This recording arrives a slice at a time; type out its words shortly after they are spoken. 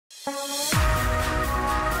Aysha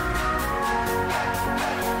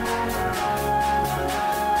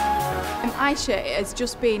has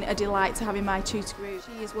just been a delight to have in my tutor group.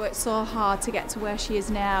 She has worked so hard to get to where she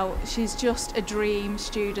is now. She's just a dream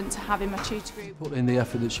student to have in my tutor group. Put in the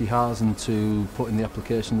effort that she has and to put in the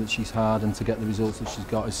application that she's had and to get the results that she's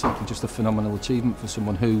got is simply just a phenomenal achievement for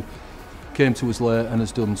someone who came to us late and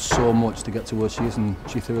has done so much to get to where she is, and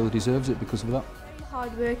she thoroughly deserves it because of that.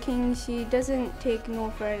 Hardworking, she doesn't take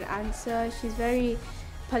no for an answer, she's very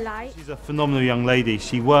polite. She's a phenomenal young lady.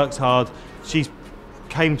 She works hard. She's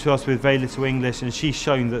came to us with very little English, and she's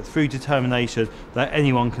shown that through determination that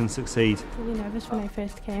anyone can succeed. I was really nervous when I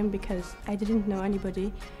first came because I didn't know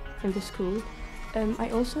anybody in the school. I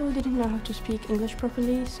also didn't know how to speak English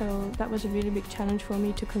properly, so that was a really big challenge for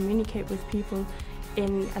me to communicate with people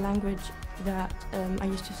in a language that I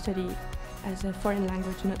used to study as a foreign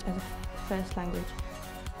language, not as a first language.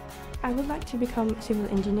 I would like to become a civil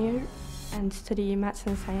engineer and study maths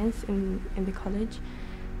and science in the college.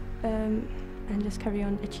 And just carry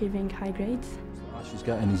on achieving high grades. What she's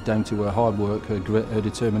getting is down to her hard work, her grit, her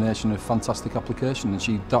determination, her fantastic application,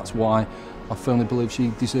 and that's why I firmly believe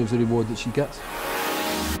she deserves the reward that she gets.